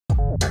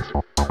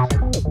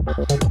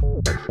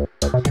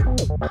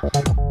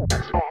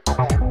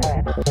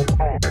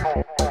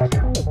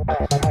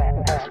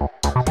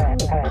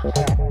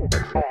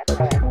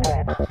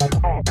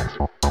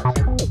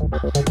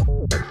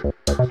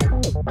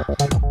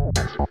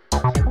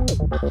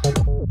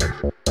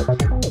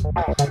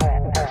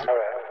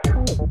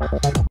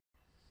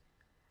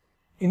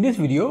In this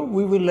video,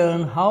 we will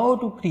learn how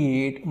to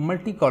create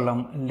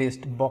multi-column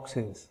list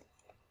boxes.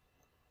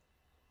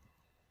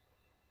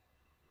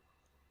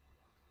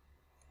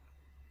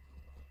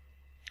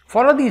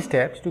 Follow these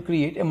steps to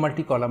create a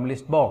multi-column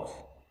list box.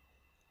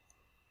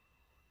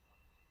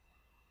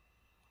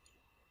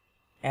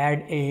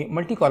 Add a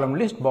multi-column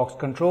list box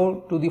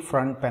control to the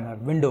front panel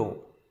window.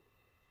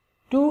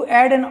 To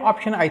add an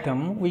option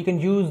item, we can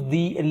use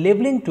the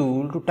labeling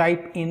tool to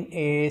type in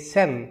a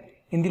cell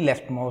in the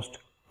leftmost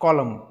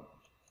column.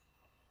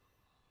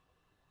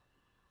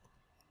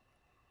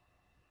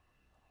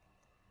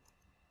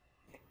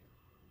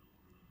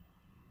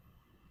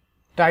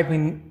 Type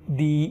in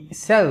the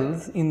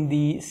cells in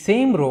the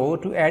same row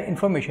to add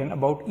information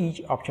about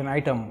each option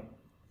item.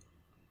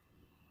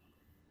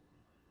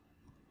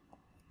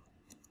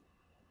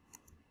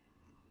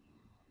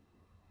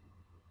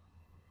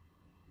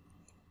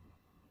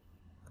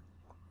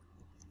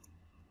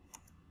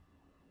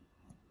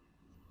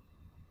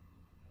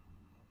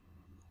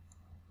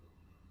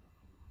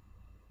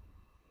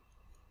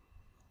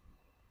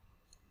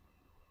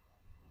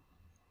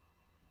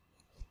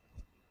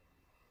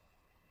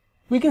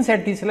 We can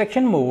set the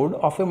selection mode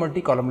of a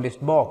multi-column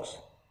list box.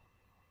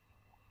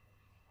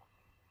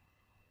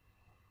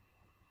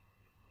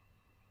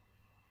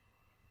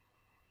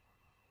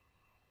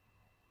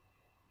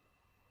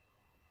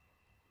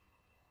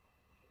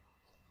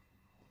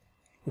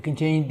 We can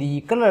change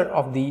the color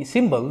of the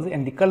symbols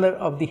and the color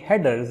of the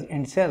headers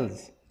and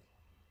cells.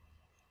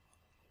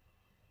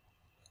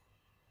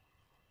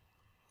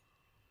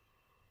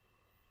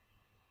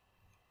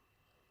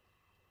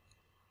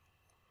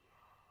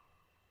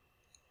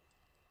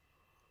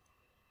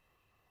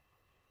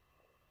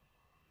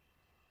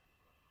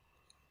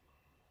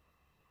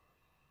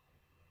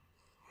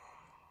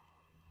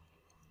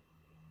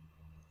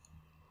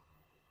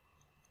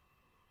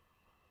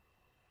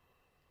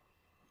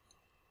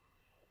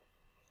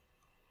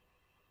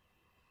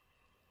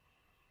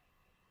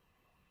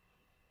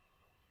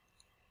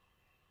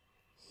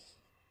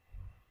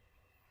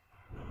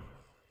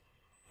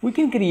 We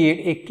can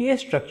create a case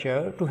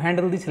structure to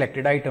handle the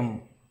selected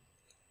item.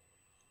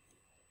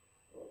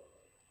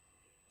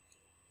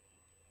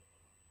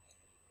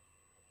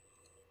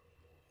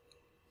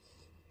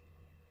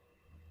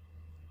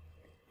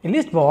 A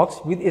list box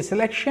with a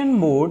selection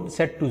mode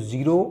set to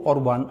 0 or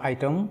 1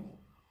 item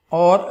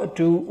or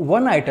to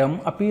 1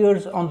 item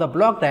appears on the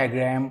block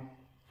diagram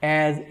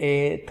as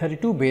a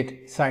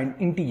 32-bit signed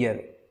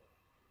integer.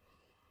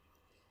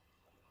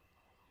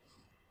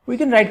 We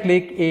can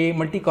right-click a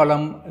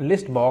multi-column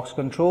list box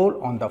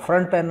control on the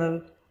front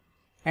panel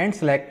and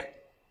select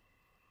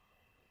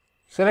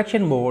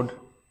Selection Mode,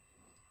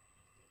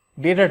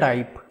 Data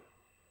Type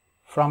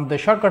from the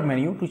shortcut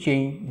menu to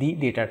change the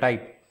data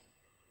type.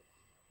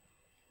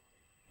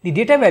 The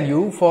data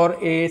value for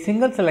a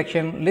single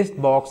selection list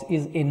box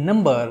is a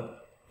number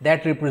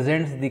that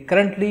represents the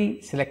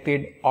currently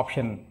selected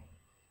option.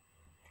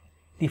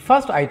 The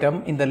first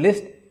item in the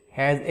list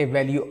has a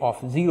value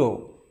of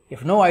 0.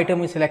 If no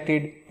item is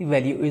selected, the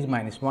value is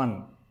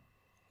 -1.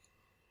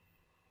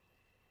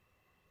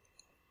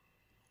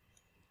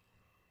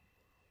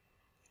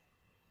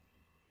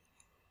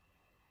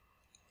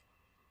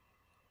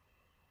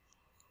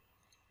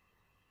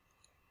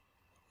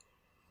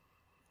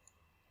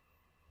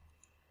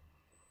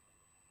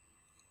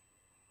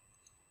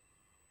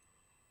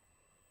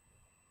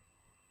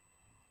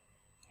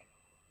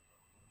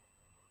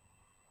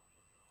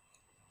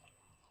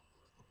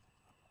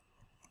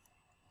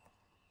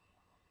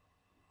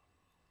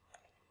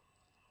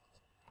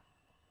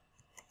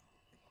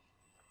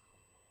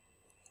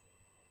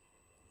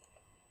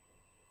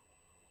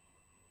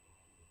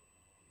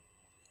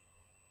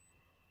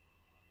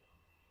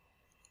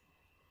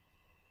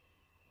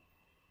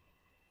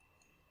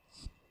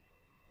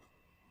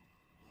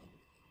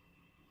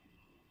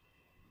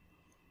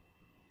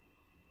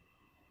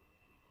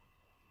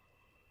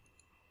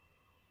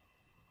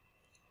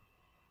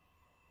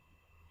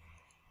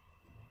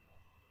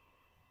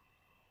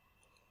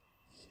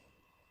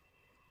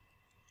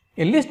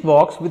 A list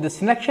box with the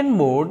selection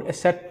mode is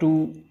set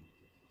to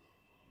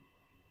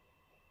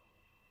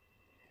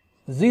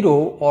 0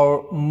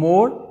 or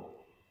more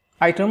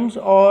items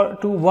or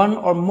to 1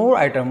 or more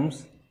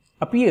items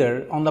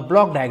appear on the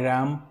block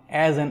diagram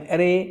as an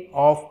array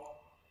of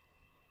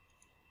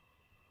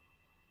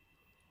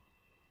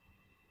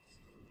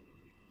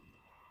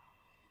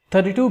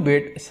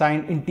 32-bit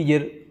signed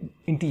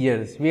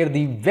integers where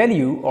the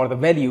value or the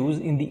values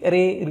in the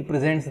array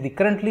represents the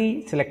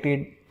currently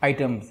selected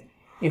items.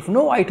 If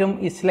no item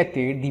is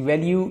selected, the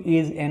value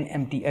is an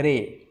empty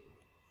array.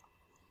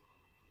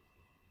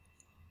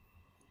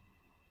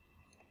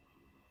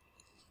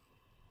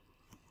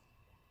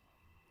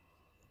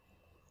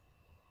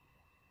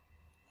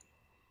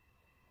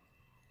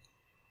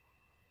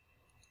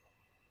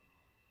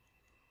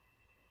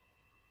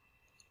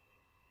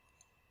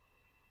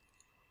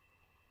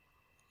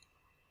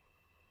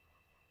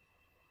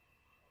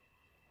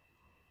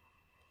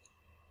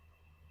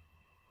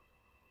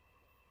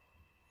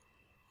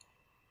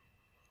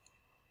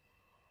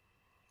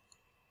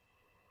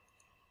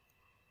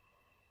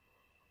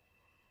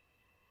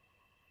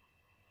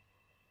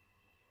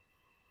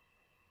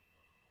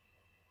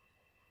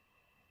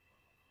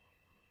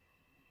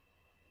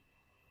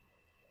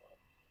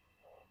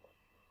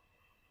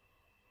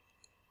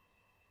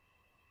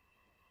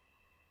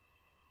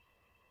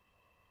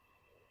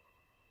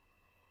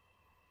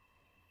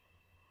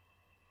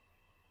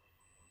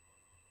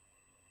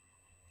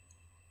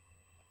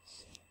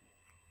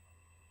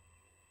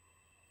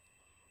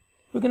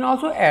 We can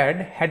also add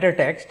header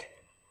text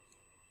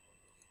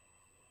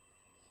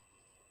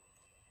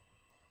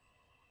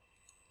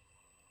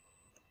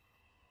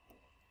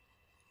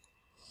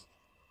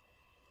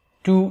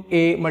to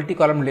a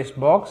multi-column list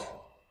box,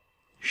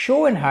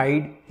 show and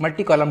hide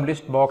multi-column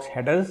list box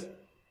headers,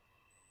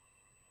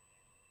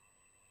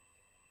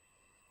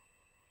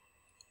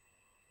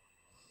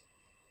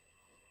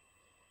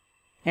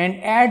 and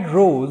add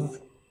rows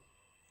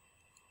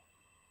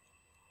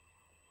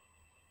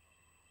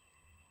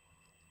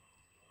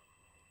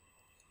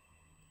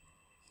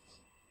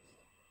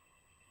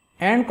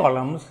and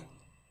columns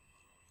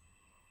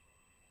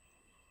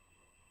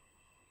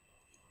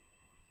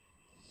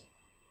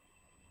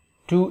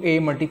to a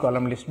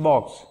multi-column list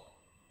box.